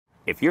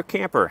If your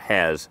camper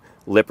has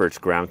Lippert's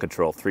Ground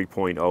Control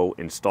 3.0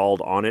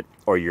 installed on it,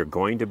 or you're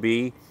going to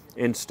be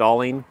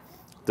installing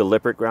the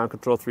Lippert Ground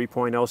Control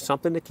 3.0,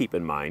 something to keep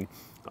in mind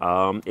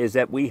is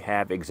that we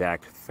have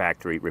exact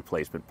factory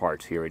replacement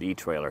parts here at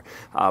eTrailer.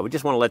 We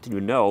just want to let you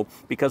know,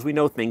 because we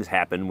know things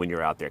happen when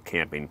you're out there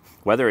camping.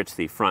 Whether it's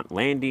the front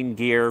landing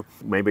gear,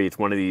 maybe it's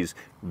one of these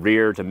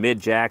rear to mid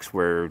jacks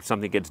where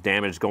something gets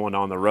damaged going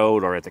on the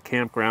road or at the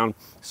campground,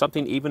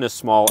 something even as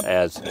small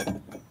as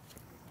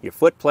your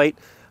foot plate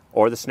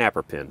or the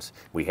snapper pins.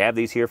 We have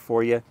these here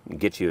for you and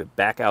get you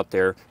back out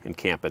there and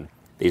camping.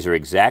 These are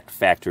exact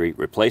factory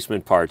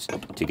replacement parts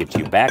to get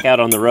you back out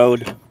on the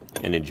road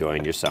and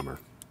enjoying your summer.